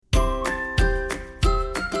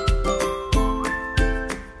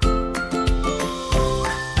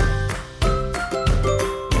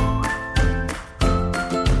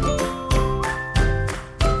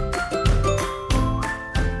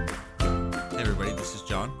Hey everybody, this is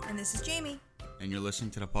John. And this is Jamie. And you're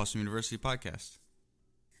listening to the Possum University Podcast.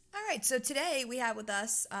 All right, so today we have with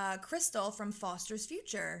us Crystal from Foster's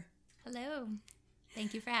Future. Hello.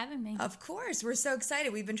 Thank you for having me. Of course, we're so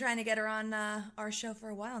excited. We've been trying to get her on our show for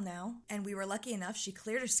a while now, and we were lucky enough. She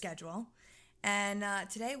cleared her schedule. And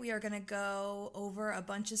today we are going to go over a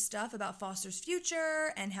bunch of stuff about Foster's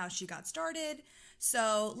Future and how she got started.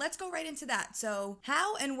 So let's go right into that. So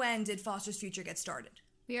how and when did Foster's Future get started?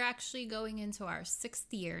 We are actually going into our 6th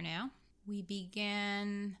year now. We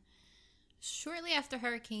began shortly after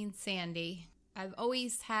Hurricane Sandy. I've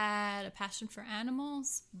always had a passion for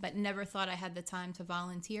animals, but never thought I had the time to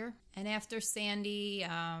volunteer. And after Sandy,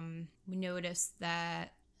 we noticed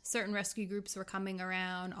that certain rescue groups were coming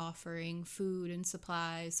around offering food and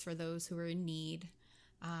supplies for those who were in need.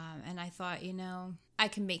 And I thought, I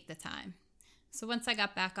can make the time. So once I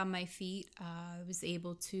got back on my feet, I was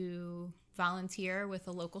able to volunteer with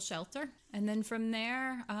a local shelter. And then from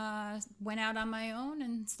there, went out on my own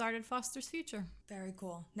and started Foster's Future. Very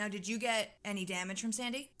cool. Now, did you get any damage from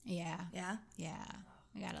Sandy? Yeah. Yeah? Yeah.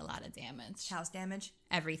 I got a lot of damage. House damage?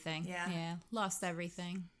 Everything. Yeah. Lost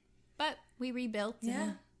everything. But we rebuilt.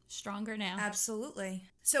 Yeah. Stronger now. Absolutely.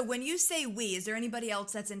 So when you say we, is there anybody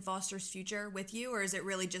else that's in Foster's Future with you, or is it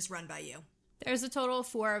really just run by you? There's a total of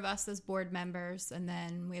 4 of us as board members, and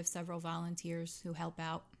then we have several volunteers who help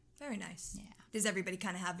out. Very nice. Yeah. Does everybody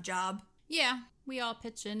kind of have a job? Yeah. We all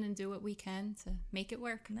pitch in and do what we can to make it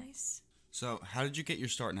work. Nice. So, how did you get your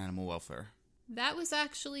start in animal welfare? That was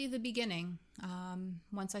actually the beginning.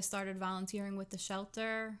 Once I started volunteering with the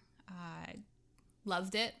shelter, I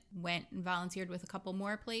loved it. Went and volunteered with a couple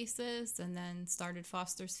more places, and then started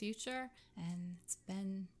Foster's Future. And it's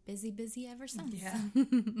been busy ever since. Yeah.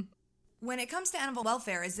 When it comes to animal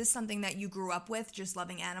welfare, is this something that you grew up with, just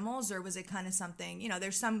loving animals, or was it kind of something,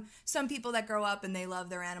 there's some people that grow up and they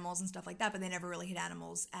love their animals and stuff like that, but they never really had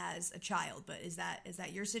animals as a child. But is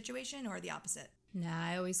that your situation or the opposite? No,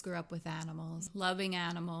 I always grew up with animals, loving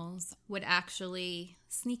animals, would actually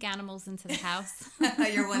sneak animals into the house.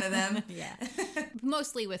 You're one of them? Yeah.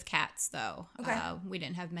 Mostly with cats, though. Okay. We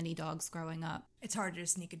didn't have many dogs growing up. It's harder to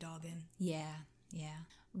sneak a dog in. Yeah.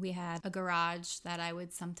 We had a garage that I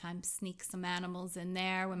would sometimes sneak some animals in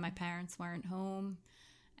there when my parents weren't home.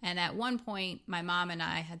 And at one point, my mom and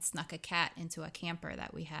I had snuck a cat into a camper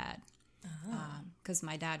that we had. Because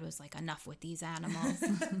my dad was like, enough with these animals.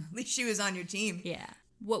 At least she was on your team. Yeah.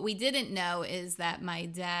 What we didn't know is that my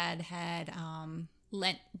dad had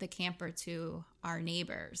lent the camper to our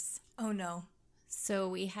neighbors. Oh, no. So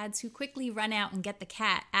we had to quickly run out and get the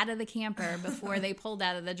cat out of the camper before they pulled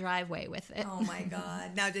out of the driveway with it. Oh, my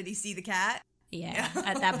God. Now, did he see the cat? Yeah.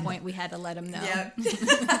 At that point, we had to let him know. Yep.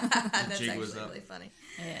 That's Jig actually was up. really funny.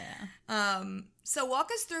 Yeah. So walk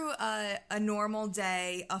us through a normal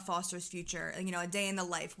day of Foster's Future, a day in the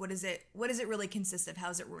life. What does it really consist of?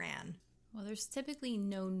 How's it ran? Well, there's typically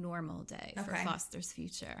no normal day for Foster's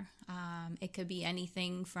Future. It could be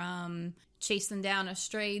anything from chasing down a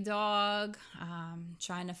stray dog,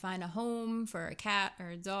 trying to find a home for a cat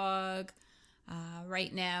or a dog.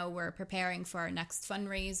 Right now, we're preparing for our next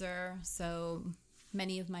fundraiser, so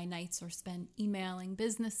many of my nights are spent emailing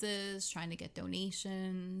businesses, trying to get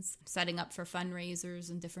donations, setting up for fundraisers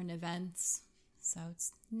and different events. So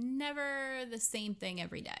it's never the same thing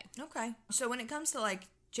every day. Okay. So when it comes to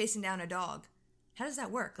chasing down a dog, how does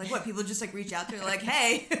that work? What, people just reach out to you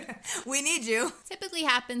hey, we need you? Typically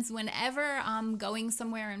happens whenever I'm going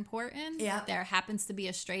somewhere important. Yeah. There happens to be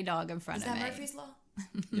a stray dog in front Is of that me. Murphy's Law?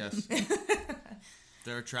 Yes.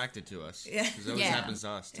 They're attracted to us. Yeah. Because it always Yeah. happens to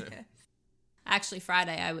us, too. Actually,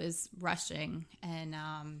 Friday I was rushing and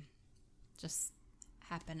just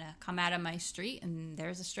happened to come out of my street and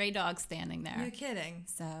there's a stray dog standing there. You're kidding.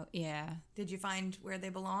 So, yeah. Did you find where they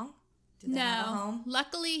belong? Did they have a No. home?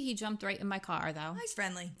 Luckily, he jumped right in my car, though. He's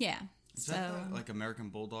friendly. Yeah. Is that the American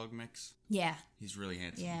Bulldog mix? Yeah. He's really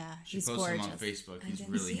handsome. Yeah, She he's posted him on gorgeous. Facebook. I He's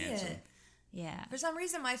didn't really see handsome. it. Yeah. For some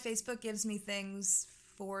reason, my Facebook gives me things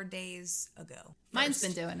 4 days ago. Mine's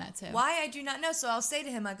been doing that, too. Why, I do not know. So I'll say to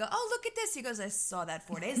him, I go, oh, look at this. He goes, I saw that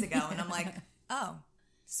 4 days ago. And I'm like, oh,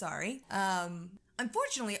 sorry.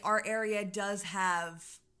 Unfortunately, our area does have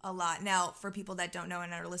a lot. Now, for people that don't know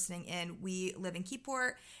and are listening in, we live in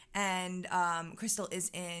Keyport, and Crystal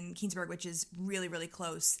is in Keansburg, which is really, really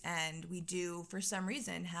close. And we do, for some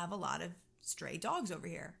reason, have a lot of stray dogs over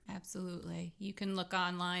here. Absolutely. You can look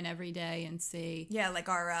online every day and see. Yeah,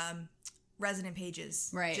 our resident pages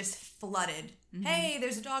Right. just flooded. Mm-hmm. Hey,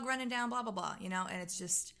 there's a dog running down, blah, blah, blah, and it's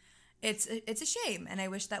just, it's a shame. And I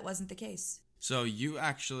wish that wasn't the case. So you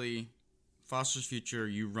actually Foster's Future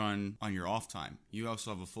you run on your off time. You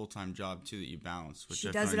also have a full-time job too that you balance, which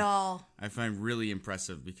She does it all. I find really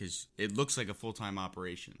impressive because it looks like a full-time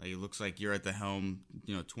operation. Like, it looks like you're at the helm,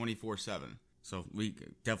 24/7. So we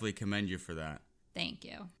definitely commend you for that. Thank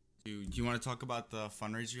you. Do you want to talk about the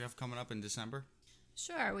fundraiser you have coming up in December?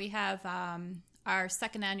 Sure. We have our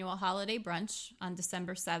second annual holiday brunch on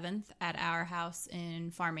December 7th at our house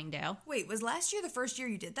in Farmingdale. Wait, was last year the first year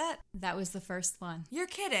you did that? That was the first one. You're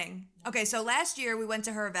kidding. Okay, so last year we went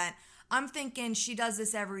to her event. I'm thinking she does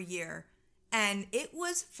this every year. And it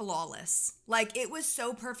was flawless. Like, it was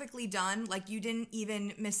so perfectly done. Like, you didn't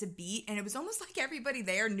even miss a beat. And it was almost like everybody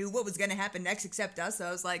there knew what was going to happen next except us. So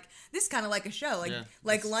I was like, this is kind of like a show,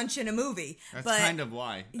 like lunch in a movie. That's but, kind of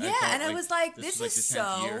why. Yeah, I was like, this is the 10th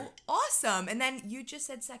so year. awesome. And then you just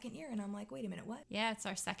said second year. And I'm like, wait a minute, what? Yeah, it's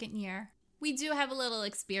our second year. We do have a little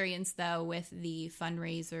experience, though, with the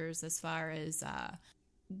fundraisers as far as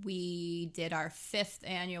we did our 5th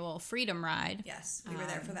annual Freedom Ride. Yes, we were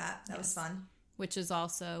there for that. That was fun. Which is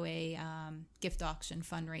also a gift auction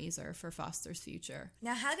fundraiser for Foster's Future.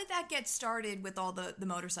 Now, how did that get started with all the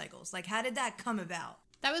motorcycles? Like, how did that come about?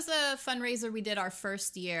 That was a fundraiser we did our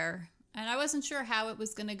first year, and I wasn't sure how it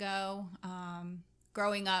was going to go.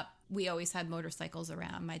 Growing up, we always had motorcycles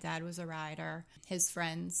around. My dad was a rider, his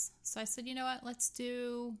friends. So I said, you know what, let's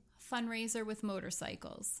do a fundraiser with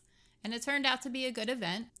motorcycles. And it turned out to be a good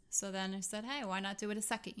event. So then I said, hey, why not do it a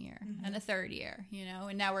second year and a third year,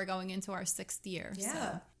 And now we're going into our 6th year. Yeah,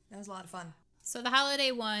 So. that was a lot of fun. So the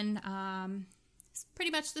holiday one is pretty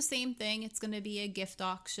much the same thing. It's going to be a gift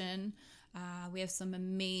auction. We have some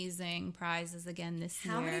amazing prizes again this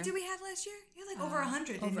year. How many did we have last year? You had like over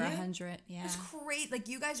 100, didn't Over you? 100, yeah. It was great. Like,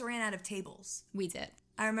 you guys ran out of tables. We did.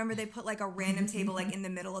 I remember they put like a random table like in the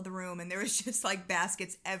middle of the room, and there was just like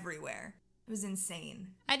baskets everywhere. It was insane.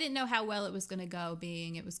 I didn't know how well it was going to go,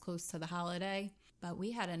 being it was close to the holiday, but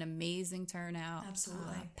we had an amazing turnout.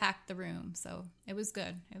 Absolutely. Packed the room, so it was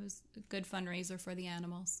good. It was a good fundraiser for the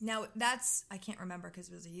animals. Now, I can't remember because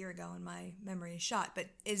it was a year ago and my memory is shot, but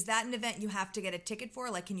is that an event you have to get a ticket for?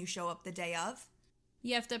 Like, can you show up the day of?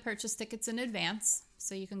 You have to purchase tickets in advance,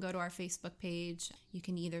 so you can go to our Facebook page. You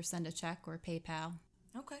can either send a check or PayPal.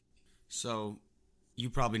 Okay. So, you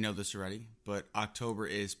probably know this already, but October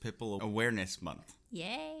is Pitbull Awareness Month.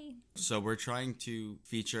 Yay! So we're trying to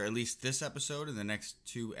feature at least this episode and the next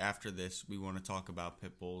 2 after this. We want to talk about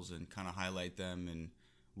pit bulls and kind of highlight them and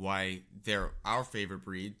why they're our favorite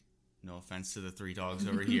breed. No offense to the 3 dogs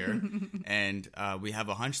over here. And we have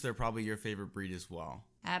a hunch they're probably your favorite breed as well.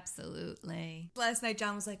 Absolutely. Last night,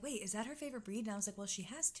 John was like, wait, is that her favorite breed? And I was like, well, she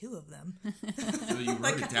has 2 of them. So you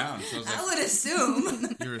wrote it down. So I was like, I would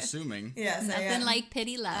assume. you're assuming. Yes, I Nothing am. like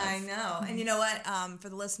pity love. I know. And you know what? For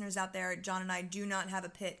the listeners out there, John and I do not have a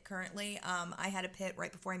pit currently. I had a pit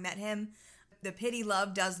right before I met him. The pity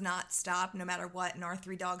love does not stop no matter what, and our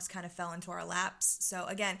 3 dogs kind of fell into our laps. So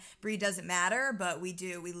again, breed doesn't matter, but we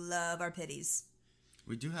love our pitties.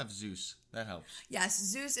 We do have Zeus. That helps. Yes,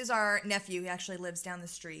 Zeus is our nephew. He actually lives down the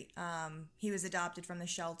street. He was adopted from the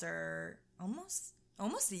shelter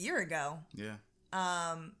almost a year ago. Yeah.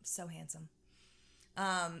 So handsome.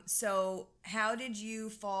 So how did you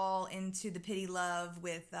fall into the pity love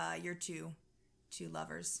with your two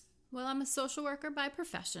lovers? Well, I'm a social worker by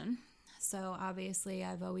profession, so obviously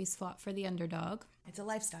I've always fought for the underdog. It's a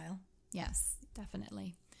lifestyle. Yes,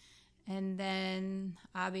 definitely. And then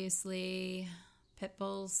obviously pit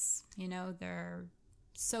bulls, they're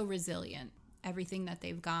so resilient. Everything that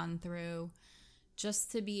they've gone through,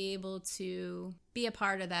 just to be able to be a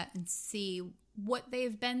part of that and see what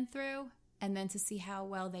they've been through, and then to see how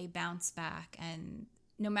well they bounce back. And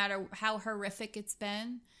no matter how horrific it's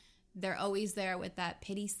been, they're always there with that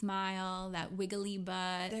pity smile, that wiggly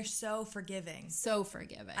butt. They're so forgiving. So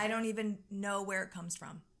forgiving. I don't even know where it comes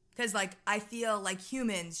from. Because, I feel like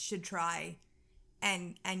humans should try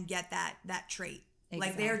and get that trait. Exactly.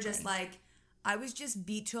 Like, they're just like, I was just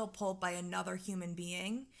beat to a pulp by another human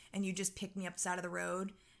being, and you just picked me up the side of the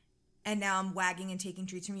road, and now I'm wagging and taking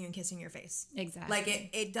treats from you and kissing your face. Exactly. Like,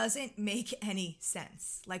 it doesn't make any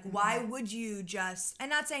sense. Like, why would you just, and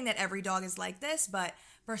not saying that every dog is like this, but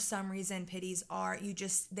for some reason, pitties are,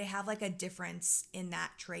 they have, like, a difference in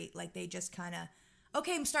that trait. Like, they just kind of,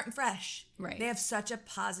 okay, I'm starting fresh. Right. They have such a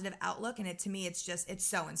positive outlook, and to me, it's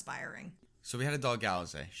so inspiring. So we had a dog,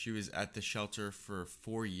 Alize. She was at the shelter for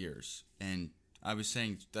 4 years. And I was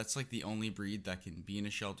saying that's like the only breed that can be in a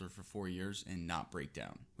shelter for 4 years and not break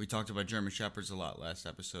down. We talked about German Shepherds a lot last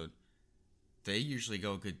episode. They usually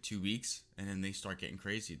go a good 2 weeks, and then they start getting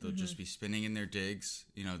crazy. They'll just be spinning in their digs.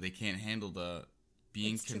 They can't handle the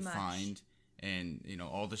being It's too much. confined and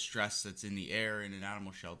all the stress that's in the air in an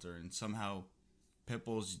animal shelter, and somehow pit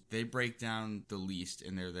bulls, they break down the least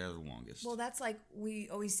and they're there the longest. Well, that's like we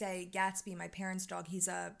always say. Gatsby, my parents' dog, he's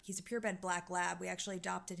a purebred black lab. We actually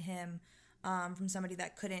adopted him from somebody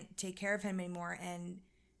that couldn't take care of him anymore, and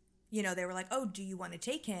they were like, "Oh, do you want to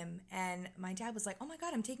take him?" And my dad was like, "Oh my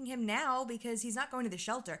God, I'm taking him now because he's not going to the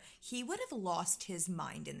shelter." He would have lost his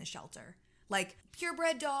mind in the shelter. Like,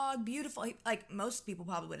 purebred dog, beautiful. Like, most people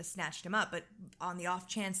probably would have snatched him up, but on the off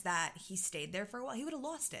chance that he stayed there for a while, he would have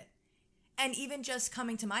lost it. And even just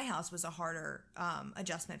coming to my house was a harder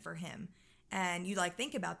adjustment for him. And you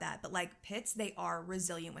think about that. But pits, they are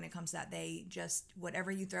resilient when it comes to that. They just,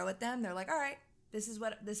 whatever you throw at them, they're like, all right, this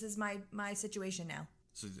is my situation now.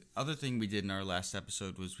 So the other thing we did in our last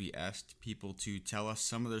episode was we asked people to tell us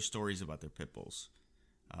some of their stories about their pit bulls.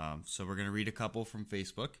 So we're going to read a couple from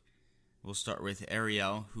Facebook. We'll start with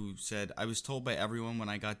Ariel, who said, "I was told by everyone when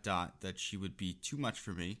I got Dot that she would be too much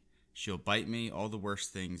for me. She'll bite me, all the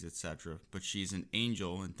worst things, etc. But she's an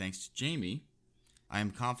angel, and thanks to Jamie, I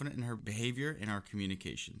am confident in her behavior and our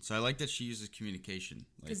communication." So I like that she uses communication.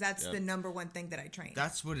 Because that's the number one thing that I train.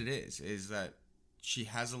 That's what it is that she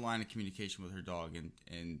has a line of communication with her dog.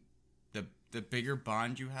 And the bigger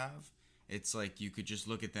bond you have, it's like you could just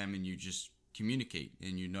look at them and you just communicate.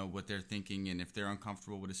 And you know what they're thinking and if they're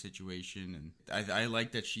uncomfortable with a situation. And I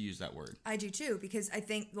like that she used that word. I do too, because I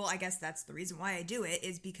think, I guess that's the reason why I do it,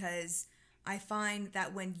 is because I find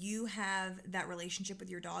that when you have that relationship with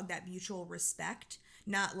your dog, that mutual respect,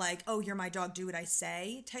 not like, oh, you're my dog, do what I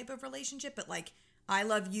say type of relationship, but I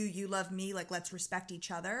love you, you love me, let's respect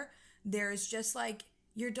each other. There's just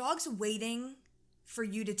your dog's waiting for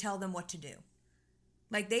you to tell them what to do.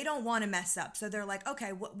 They don't want to mess up. So they're like, okay,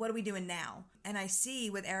 what are we doing now? And I see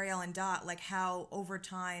with Ariel and Dot, how over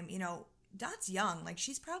time, Dot's young.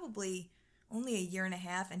 She's probably only 1.5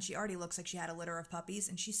 years, and she already looks like she had a litter of puppies,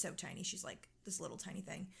 and she's so tiny. She's this little tiny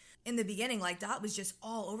thing. In the beginning, Dot was just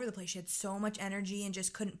all over the place. She had so much energy and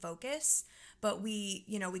just couldn't focus. But we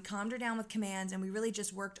calmed her down with commands, and we really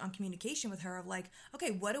just worked on communication with her of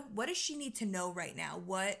okay, what does she need to know right now?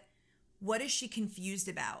 What is she confused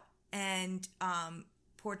about? And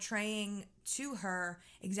portraying to her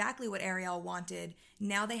exactly what Ariel wanted.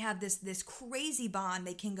 Now they have this crazy bond.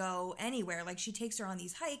 They can go anywhere. She takes her on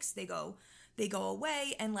these hikes. They go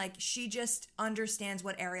away, and she just understands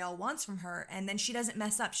what Ariel wants from her, and then she doesn't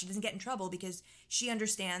mess up. She doesn't get in trouble because she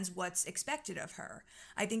understands what's expected of her.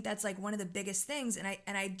 I think that's one of the biggest things, and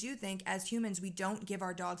I do think as humans we don't give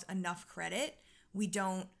our dogs enough credit. We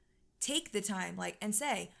don't take the time and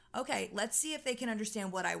say, okay, let's see if they can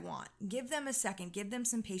understand what I want. Give them a second. Give them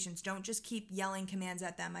some patience. Don't just keep yelling commands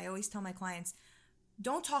at them. I always tell my clients,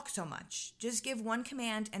 don't talk so much. Just give one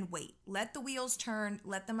command and wait. Let the wheels turn.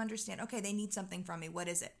 Let them understand, okay, they need something from me. What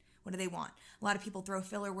is it? What do they want? A lot of people throw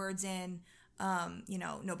filler words in.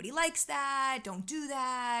 Nobody likes that. Don't do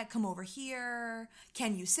that. Come over here.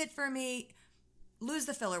 Can you sit for me? Lose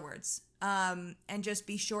the filler words. And just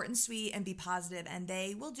be short and sweet and be positive, and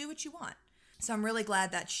they will do what you want. So I'm really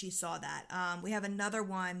glad that she saw that. We have another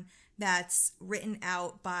one that's written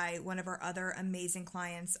out by one of our other amazing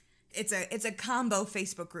clients. It's a combo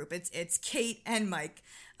Facebook group. It's Kate and Mike.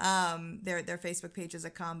 Their Facebook page is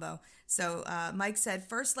a combo. So Mike said,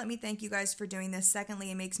 "First, let me thank you guys for doing this.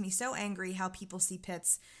 Secondly, it makes me so angry how people see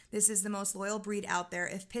pits. This is the most loyal breed out there.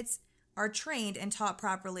 If pits are trained and taught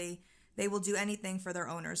properly, they will do anything for their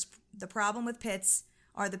owners. The problem with pits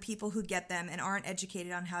are the people who get them and aren't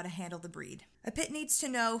educated on how to handle the breed. A pit needs to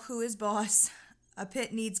know who is boss. A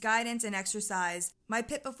pit needs guidance and exercise. My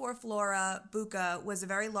pit before Flora, Buka, was a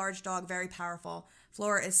very large dog, very powerful.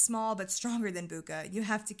 Flora is small but stronger than Buka. You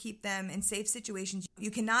have to keep them in safe situations.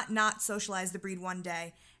 You cannot not socialize the breed one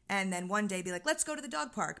day and then one day be like, let's go to the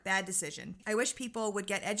dog park. Bad decision. I wish people would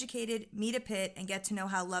get educated, meet a pit, and get to know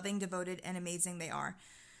how loving, devoted, and amazing they are.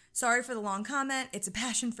 Sorry for the long comment. It's a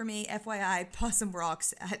passion for me. FYI, Possum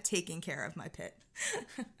rocks at taking care of my pit."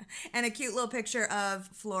 And a cute little picture of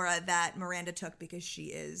Flora that Miranda took because she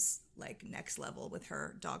is next level with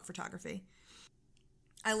her dog photography.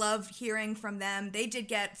 I love hearing from them. They did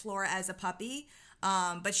get Flora as a puppy,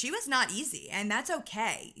 but she was not easy, and that's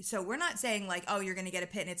okay. So we're not saying oh, you're going to get a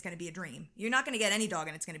pit and it's going to be a dream. You're not going to get any dog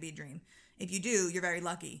and it's going to be a dream. If you do, you're very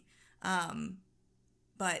lucky.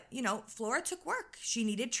 But, Flora took work. She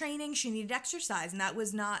needed training. She needed exercise. And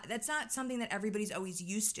that's not something that everybody's always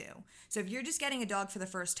used to. So if you're just getting a dog for the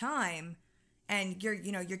first time and you're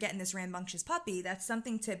getting this rambunctious puppy, that's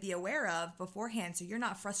something to be aware of beforehand. So you're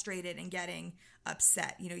not frustrated and getting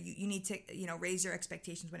upset. You need to, raise your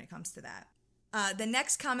expectations when it comes to that. The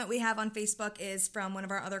next comment we have on Facebook is from one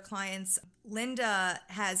of our other clients. Linda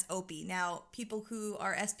has Opie. Now, people who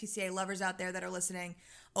are SPCA lovers out there that are listening,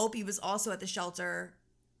 Opie was also at the shelter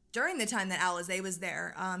during the time that Alizé was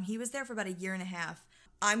there. He was there for about a year and a half.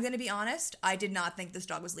 I'm going to be honest, I did not think this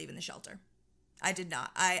dog was leaving the shelter. I did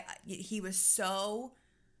not. He was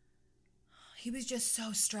just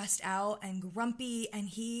so stressed out and grumpy, and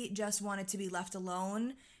he just wanted to be left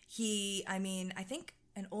alone. I think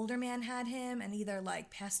an older man had him and either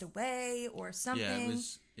like passed away or something.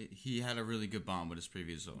 Yeah, he had a really good bond with his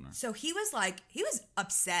previous owner. So he was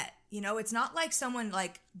upset. It's not like someone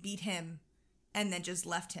like beat him and then just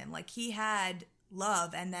left him. Like he had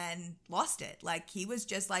love and then lost it. Like he was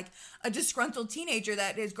just like a disgruntled teenager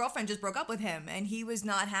that his girlfriend just broke up with him and he was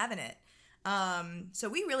not having it.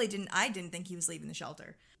 So I didn't think he was leaving the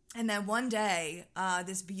shelter. And then one day,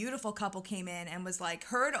 this beautiful couple came in and was like,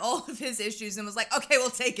 heard all of his issues and was like, okay, we'll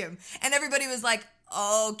take him. And everybody was like,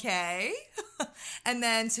 okay. And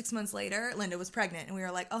then 6 months later, Linda was pregnant and we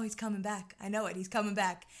were like, oh, he's coming back. I know it. He's coming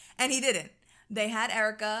back. And he didn't. They had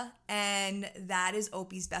Erica, and that is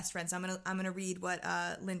Opie's best friend. So I'm gonna read what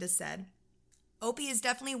Linda said. Opie is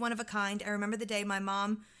definitely one of a kind. I remember the day my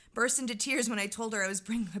mom burst into tears when I told her I was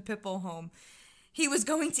bringing a pit bull home. He was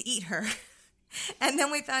going to eat her. And then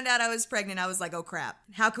we found out I was pregnant. I was like, oh crap,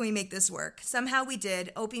 how can we make this work? Somehow we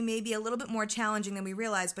did. Opie may be a little bit more challenging than we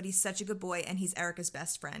realized, but he's such a good boy and he's Erica's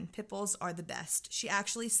best friend. Pit bulls are the best. She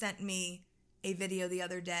actually sent me a video the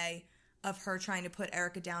other day of her trying to put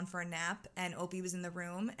Erica down for a nap, and Opie was in the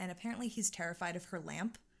room, and apparently he's terrified of her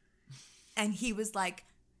lamp. And he was like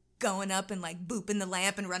going up and like booping the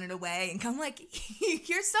lamp and running away, and I'm like,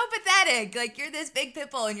 you're so pathetic. Like you're this big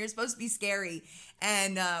pit bull and you're supposed to be scary,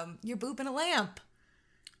 and you're booping a lamp.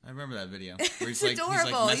 I remember that video. Where It's adorable.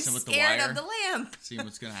 He's like messing with the wire, scared of the lamp. Seeing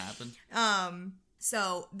what's gonna happen.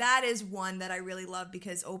 So that is one that I really love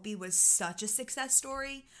because Opie was such a success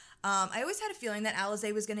story. I always had a feeling that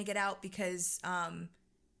Alizé was going to get out because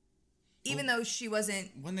even though she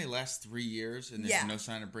wasn't... When they last 3 years and there's no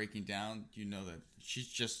sign of breaking down, you know that she's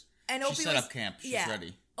just... And Opie set up camp. She's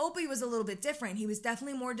ready. Opie was a little bit different. He was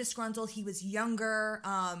definitely more disgruntled. He was younger.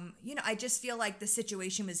 I just feel like the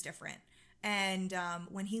situation was different. And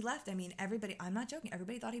when he left, I mean, everybody... I'm not joking.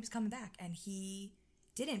 Everybody thought he was coming back. And he...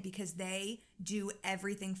 didn't, because they do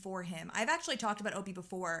everything for him. I've actually talked about Opie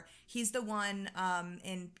before. He's the one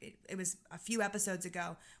it was a few episodes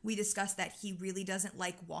ago, we discussed that he really doesn't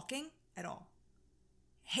like walking at all.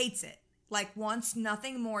 Hates it. Like wants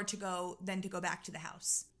nothing more than to go back to the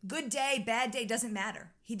house. Good day, bad day, doesn't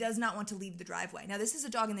matter. He does not want to leave the driveway. Now this is a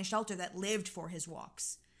dog in the shelter that lived for his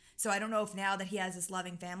walks. So I don't know if now that he has this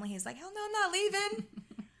loving family, he's like, hell no, I'm not leaving.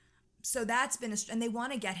 So that's been and they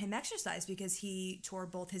want to get him exercise because he tore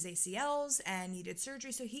both his ACLs and needed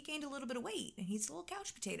surgery. So he gained a little bit of weight and he's a little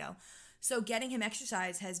couch potato. So getting him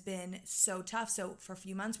exercise has been so tough. So for a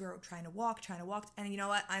few months, we were trying to walk. And you know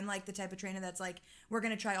what? I'm like the type of trainer that's like, we're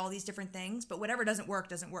going to try all these different things, but whatever doesn't work.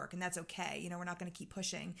 And that's okay. We're not going to keep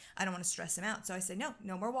pushing. I don't want to stress him out. So I said,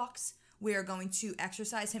 no more walks. We are going to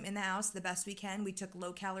exercise him in the house the best we can. We took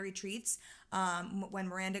low-calorie treats. When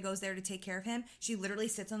Miranda goes there to take care of him, she literally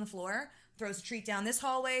sits on the floor, throws a treat down this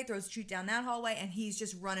hallway, throws a treat down that hallway, and he's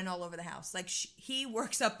just running all over the house. Like he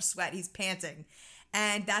works up a sweat. He's panting.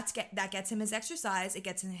 And that gets him his exercise. It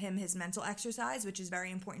gets him his mental exercise, which is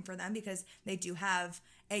very important for them because they do have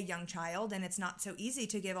a young child and it's not so easy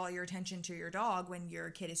to give all your attention to your dog when your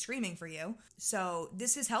kid is screaming for you. So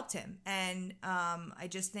this has helped him. And I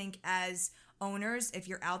just think as owners, if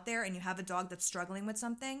you're out there and you have a dog that's struggling with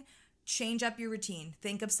something, change up your routine.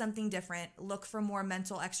 Think of something different. Look for more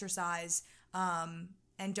mental exercise. And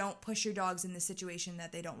don't push your dogs in the situation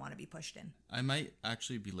that they don't want to be pushed in. I might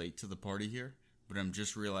actually be late to the party here, but I'm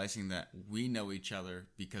just realizing that we know each other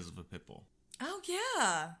because of a pit bull. Oh,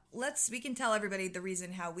 yeah. We can tell everybody the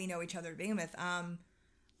reason how we know each other to begin with. I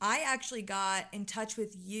actually got in touch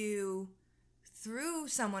with you through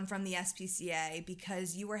someone from the SPCA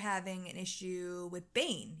because you were having an issue with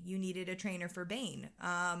Bane. You needed a trainer for Bane,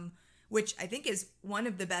 which I think is one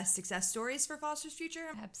of the best success stories for Foster's Future.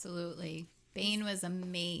 Absolutely. Bane was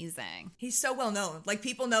amazing. He's so well known. Like,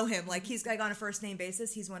 people know him. Like, he's like on a first name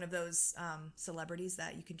basis. He's one of those celebrities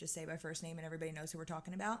that you can just say by first name and everybody knows who we're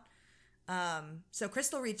talking about. So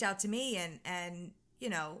Crystal reached out to me and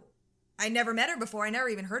I never met her before. I never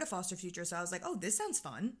even heard of Foster Future. So I was like, oh, this sounds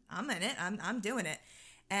fun. I'm in it. I'm doing it.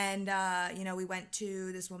 And, we went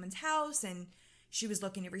to this woman's house and she was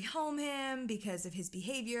looking to rehome him because of his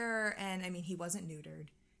behavior. And I mean, he wasn't neutered.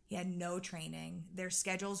 He had no training. Their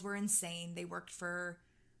schedules were insane. They worked for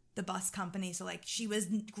the bus company. So like she was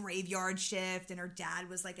graveyard shift and her dad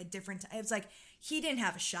was like a different, it was like, he didn't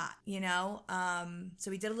have a shot, So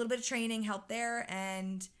we did a little bit of training, help there,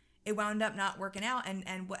 and it wound up not working out. And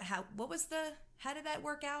how did that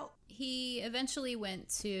work out? He eventually went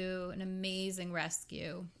to an amazing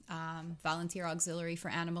rescue, volunteer auxiliary for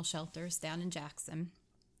animal shelters down in Jackson.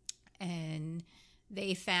 And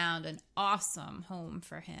they found an awesome home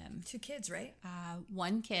for him. 2 kids, right?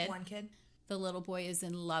 One kid. One kid. The little boy is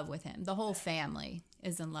in love with him. The whole family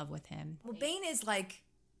is in love with him. Well, Bane is like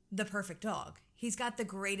the perfect dog. He's got the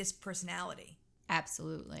greatest personality.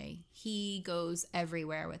 Absolutely. He goes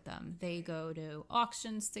everywhere with them. They go to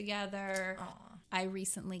auctions together. Aww. I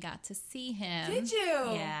recently got to see him. Did you?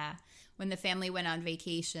 Yeah. When the family went on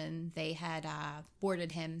vacation, they had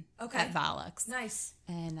boarded him at Volux. Nice.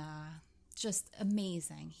 And just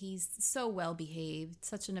amazing. He's so well behaved,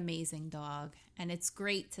 such an amazing dog. And it's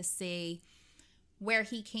great to see where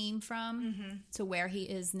he came from to where he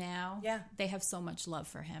is now. Yeah. They have so much love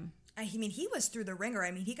for him. I mean, he was through the ringer.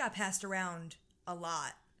 I mean, he got passed around a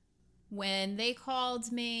lot. When they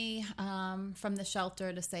called me from the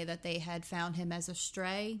shelter to say that they had found him as a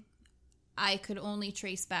stray, I could only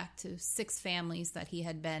trace back to 6 families that he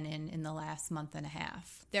had been in the last month and a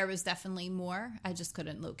half. There was definitely more. I just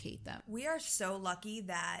couldn't locate them. We are so lucky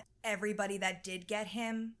that everybody that did get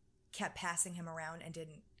him kept passing him around and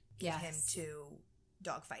didn't give him to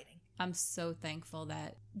dog fighting. I'm so thankful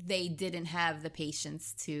that they didn't have the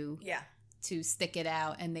patience to stick it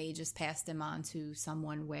out, and they just passed him on to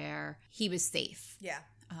someone where he was safe. Yeah.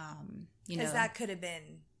 Because that could have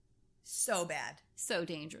been so bad. So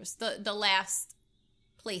dangerous. The last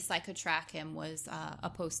place I could track him was a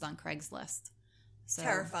post on Craigslist. So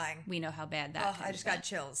terrifying. We know how bad that I just got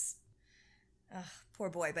chills. Ugh, poor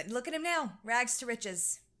boy. But look at him now. Rags to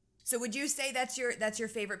riches. So would you say that's your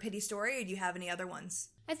favorite pity story, or do you have any other ones?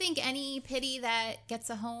 I think any pitty that gets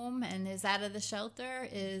a home and is out of the shelter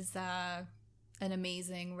is an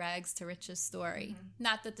amazing rags to riches story. Mm-hmm.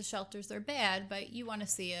 Not that the shelters are bad, but you want to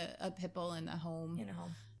see a pit bull in a home. In a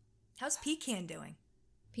home. How's Pecan doing?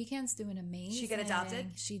 Pecan's doing amazing. She got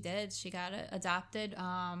adopted? She did. She got adopted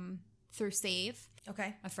through Save.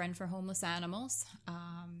 Okay. A friend for homeless animals.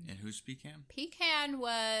 And who's Pecan? Pecan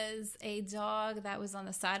was a dog that was on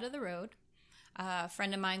the side of the road. A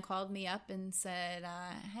friend of mine called me up and said,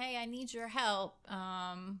 hey, I need your help.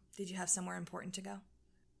 Did you have somewhere important to go?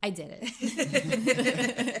 I did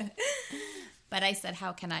it. But I said,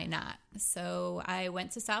 how can I not? So I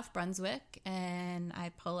went to South Brunswick and I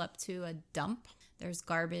pull up to a dump. There's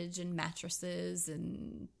garbage and mattresses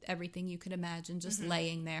and everything you could imagine just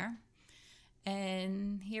laying there.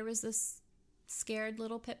 And here was this scared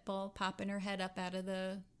little pit bull popping her head up out of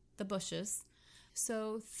the bushes.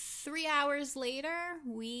 So 3 hours later,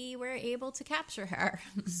 we were able to capture her.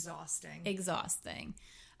 Exhausting.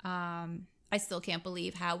 I still can't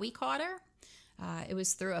believe how we caught her. It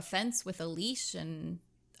was through a fence with a leash and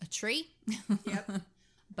a tree. Yep.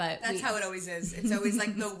 But that's how it always is. It's always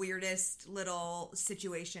like the weirdest little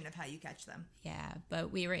situation of how you catch them. Yeah,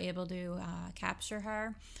 but we were able to capture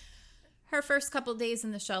her. Her first couple days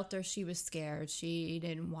in the shelter, she was scared. She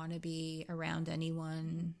didn't want to be around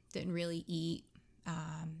anyone, didn't really eat.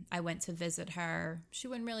 I went to visit her. She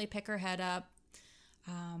wouldn't really pick her head up.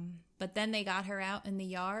 But then they got her out in the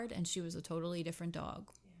yard, and she was a totally different dog.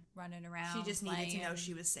 Running around. She just needed to know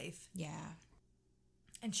she was safe. Yeah.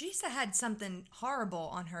 And she had something horrible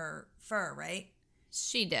on her fur, right?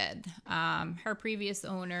 She did. Her previous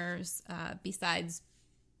owners, besides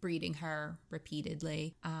breeding her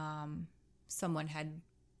repeatedly, someone had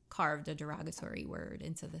carved a derogatory word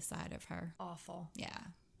into the side of her. Awful. Yeah.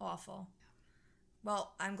 Awful.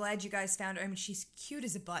 Well, I'm glad you guys found her. I mean, she's cute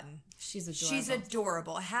as a button. She's adorable. She's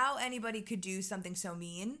adorable. How anybody could do something so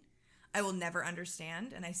mean, I will never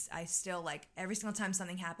understand. And I still, like, every single time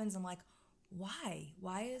something happens, I'm like, why?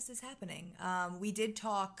 Why is this happening? We did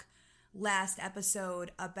talk last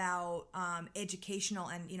episode about educational,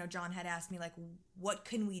 and, John had asked me, like, what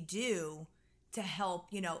can we do to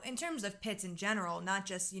help, in terms of pits in general, not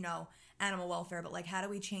just, animal welfare, but, like, how do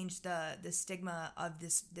we change the stigma of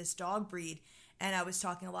this dog breed? And I was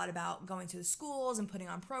talking a lot about going to the schools and putting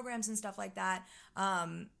on programs and stuff like that.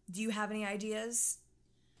 Do you have any ideas?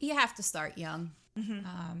 You have to start young.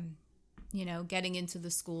 Getting into the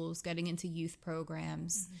schools, getting into youth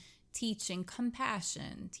programs, teaching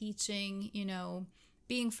compassion, teaching,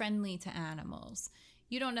 being friendly to animals.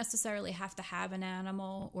 You don't necessarily have to have an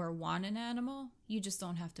animal or want an animal. You just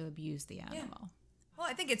don't have to abuse the animal. Yeah. Well,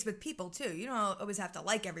 I think it's with people, too. You don't always have to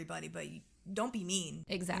like everybody, but don't be mean.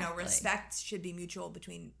 Exactly. Respect should be mutual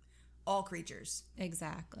between all creatures.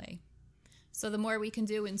 Exactly. So the more we can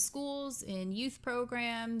do in schools, in youth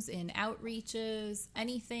programs, in outreaches,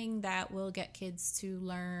 anything that will get kids to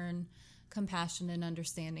learn compassion and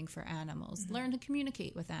understanding for animals, learn to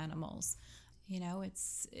communicate with animals.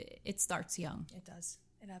 It starts young. It does.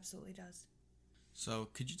 It absolutely does. So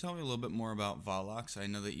could you tell me a little bit more about Volox? I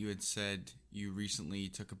know that you had said you recently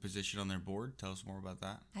took a position on their board. Tell us more about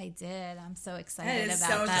that. I did. I'm so excited That is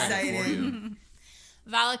about so that. exciting.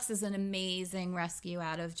 Volox is an amazing rescue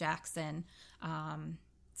out of Jackson.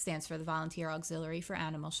 Stands for the Volunteer Auxiliary for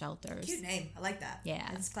Animal Shelters. Cute name. I like that. Yeah.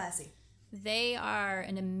 It's classy. They are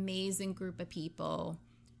an amazing group of people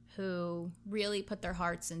who really put their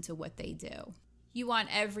hearts into what they do. You want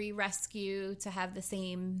every rescue to have the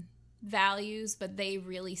same values, but they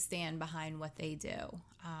really stand behind what they do.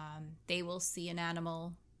 They will see an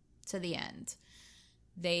animal to the end.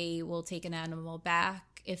 They will take an animal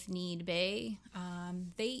back if need be.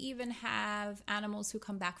 They even have animals who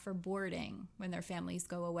come back for boarding when their families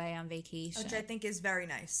go away on vacation. Which I think is very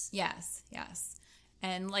nice. Yes.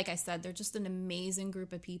 And like I said, they're just an amazing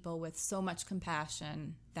group of people with so much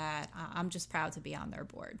compassion that I'm just proud to be on their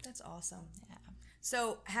board. That's awesome. Yeah.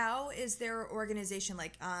 So how is their organization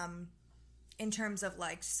like in terms of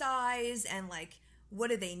like size and like what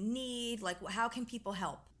do they need? Like how can people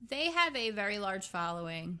help? They have a very large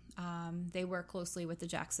following. They work closely with the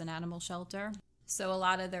Jackson Animal Shelter. So a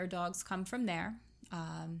lot of their dogs come from there.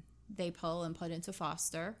 They pull and put into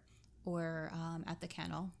foster or at the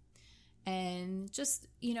kennel. And just,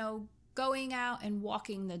 going out and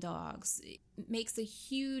walking the dogs makes a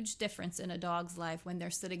huge difference in a dog's life when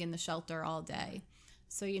they're sitting in the shelter all day.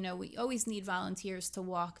 So, we always need volunteers to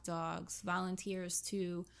walk dogs, volunteers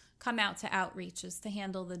to come out to outreaches, to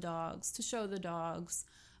handle the dogs, to show the dogs.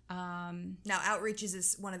 Now, outreaches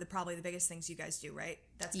is one of probably the biggest things you guys do, right?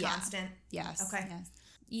 That's constant? Yes. Okay. Yes.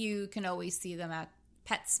 You can always see them at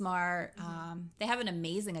PetSmart. They have an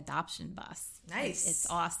amazing adoption bus. Nice. It's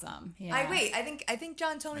awesome. Yeah. I think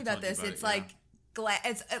John told me about told you this. about It's it, like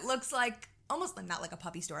it looks like almost not like a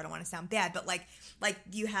puppy store. I don't want to sound bad, but like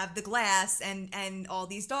you have the glass and all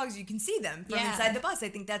these dogs, you can see them from inside the bus. I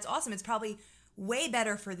think that's awesome. It's probably way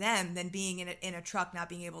better for them than being in a truck not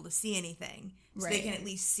being able to see anything. So they can at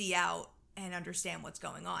least see out and understand what's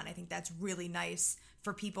going on. I think that's really nice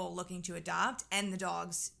for people looking to adopt and the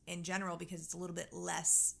dogs in general because it's a little bit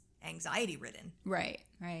less anxiety ridden. Right.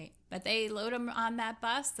 But they load them on that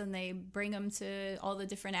bus and they bring them to all the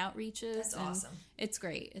different outreaches. That's awesome. It's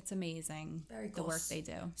great. It's amazing. Very The cool. work they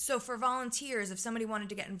do. So for volunteers, if somebody wanted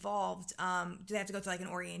to get involved, do they have to go to like an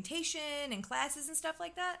orientation and classes and stuff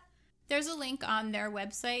like that? There's a link on their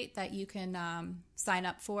website that you can sign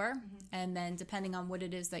up for. And then depending on what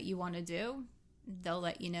it is that you want to do, they'll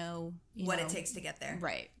let you know what it takes to get there.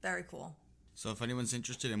 Right. Very cool. So if anyone's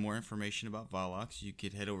interested in more information about Volox, you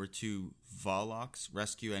could head over to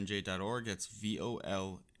VoloxRescueNJ.org. That's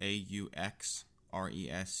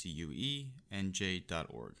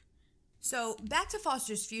VOLAUXRESCUENJ.org. So back to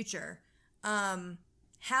Foster's Future.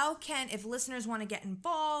 How can, if listeners want to get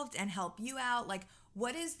involved and help you out, like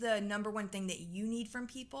what is the number one thing that you need from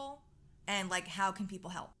people? And like how can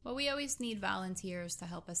people help? Well, we always need volunteers to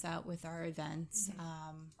help us out with our events,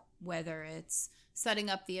 whether it's setting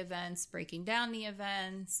up the events, breaking down the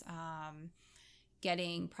events,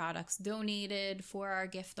 getting products donated for our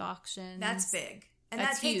gift auctions. That's big. And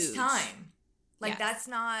That's that takes huge. time. Like Yes. that's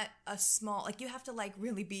not a small, like you have to like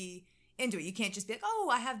really be into it. You can't just be like, oh,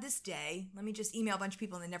 I have this day. Let me just email a bunch of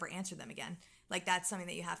people and then never answer them again. Like that's something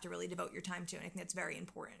that you have to really devote your time to. And I think that's very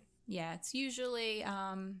important. Yeah, it's usually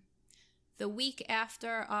the week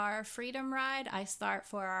after our Freedom Ride, I start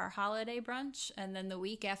for our holiday brunch. And then the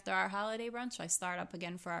week after our holiday brunch, I start up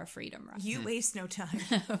again for our Freedom Ride. You waste no time.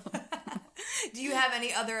 Do you have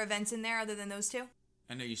any other events in there other than those two?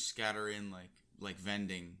 I know you scatter in like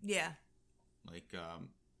vending, Yeah. like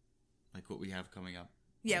what we have coming up.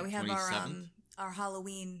 Yeah, we have 27th? our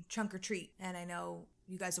Halloween trunk or treat. And I know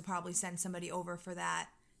you guys will probably send somebody over for that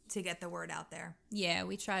to get the word out there. Yeah,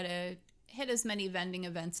 we try to hit as many vending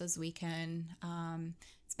events as we can.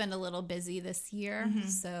 It's been a little busy this year,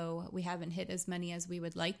 so we haven't hit as many as we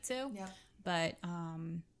would like to. Yep. But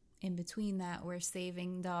in between that, we're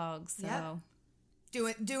saving dogs. So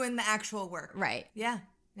Yep. Doing the actual work. right. Yeah.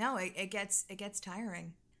 No, it gets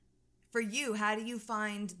tiring. For you, how do you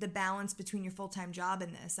find the balance between your full-time job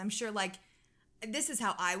and this? I'm sure like this is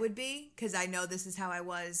how I would be because I know this is how I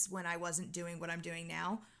was when I wasn't doing what I'm doing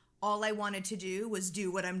now. All I wanted to do was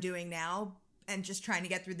do what I'm doing now and just trying to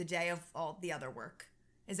get through the day of all the other work.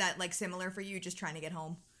 Is that like similar for you, just trying to get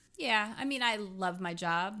home? Yeah, I mean, I love my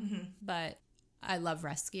job, but I love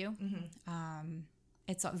rescue.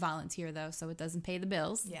 It's a volunteer, though, so it doesn't pay the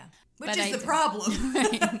bills. Yeah. Which is the problem.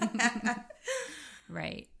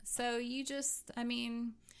 Right. So you just, I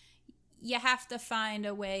mean, you have to find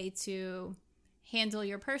a way to handle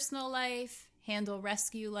your personal life, handle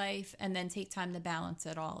rescue life, and then take time to balance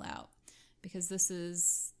it all out. Because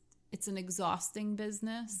it's an exhausting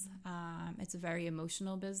business. It's a very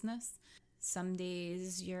emotional business. Some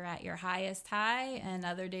days you're at your highest high, and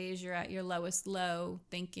other days you're at your lowest low,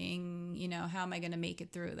 thinking, how am I going to make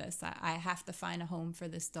it through this? I have to find a home for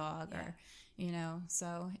this dog, or,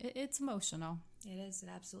 so it's emotional. It is. It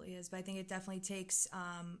absolutely is. But I think it definitely takes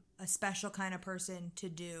a special kind of person to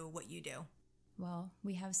do what you do. Well,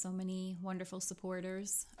 we have so many wonderful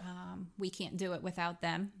supporters. We can't do it without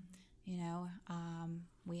them.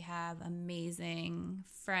 We have amazing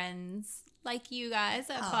friends like you guys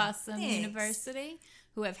at Possum University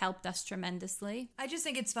who have helped us tremendously. I just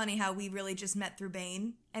think it's funny how we really just met through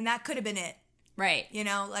Bain, and that could have been it. Right.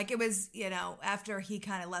 It was, after he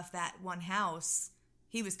kind of left that one house,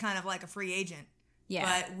 he was kind of like a free agent.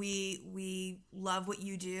 Yeah. But we love what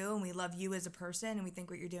you do, and we love you as a person, and we think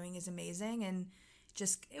what you're doing is amazing, and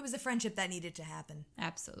it was a friendship that needed to happen.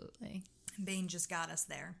 Absolutely. Bain just got us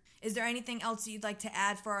there. Is there anything else you'd like to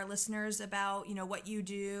add for our listeners about, what you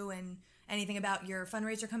do and anything about your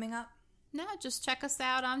fundraiser coming up? No, just check us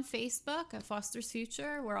out on Facebook at Foster's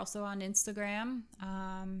Future. We're also on Instagram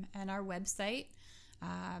and our website.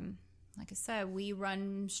 Like I said, we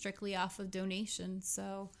run strictly off of donations,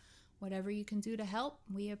 so whatever you can do to help,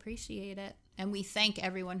 we appreciate it. And we thank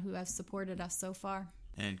everyone who has supported us so far.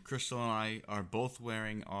 And Crystal and I are both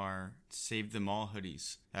wearing our Save Them All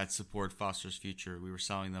hoodies that support Foster's Future. We were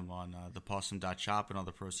selling them on thepossum.shop, and all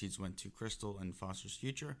the proceeds went to Crystal and Foster's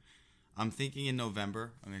Future. I'm thinking in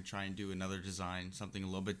November, I'm going to try and do another design, something a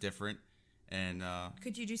little bit different. And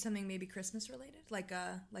could you do something maybe Christmas related, like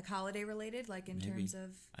holiday related, like in terms of?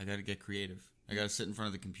 I got to get creative. I got to sit in front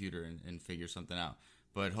of the computer and figure something out.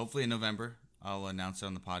 But hopefully in November, I'll announce it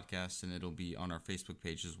on the podcast, and it'll be on our Facebook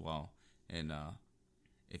page as well. And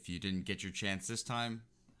if you didn't get your chance this time,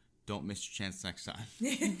 don't miss your chance next time.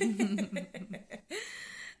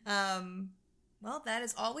 Well, that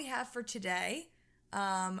is all we have for today.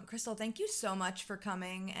 Crystal, thank you so much for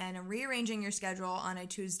coming and rearranging your schedule on a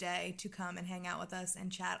Tuesday to come and hang out with us and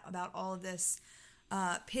chat about all of this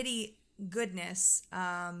pity goodness.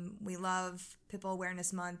 We love Pitbull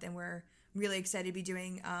Awareness Month, and we're really excited to be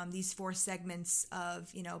doing these 4 segments of,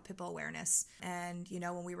 Pitbull awareness. And,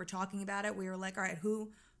 when we were talking about it, we were like, all right, who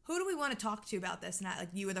do we want to talk to about this? And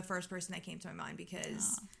you were the first person that came to my mind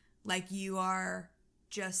because, you are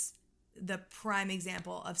just the prime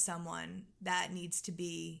example of someone that needs to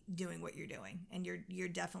be doing what you're doing. And you're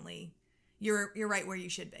definitely, you're right where you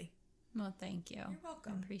should be. Well, thank you. You're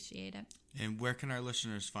welcome. I appreciate it. And where can our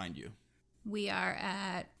listeners find you? We are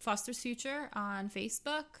at Foster's Future on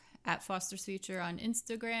Facebook, at Foster's Future on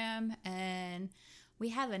Instagram, and we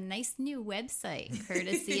have a nice new website,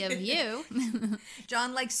 courtesy of you.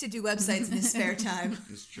 John likes to do websites in his spare time.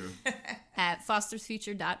 It's true. At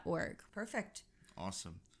fostersfuture.org. Perfect.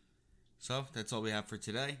 Awesome. So that's all we have for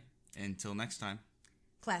today. Until next time.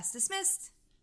 Class dismissed.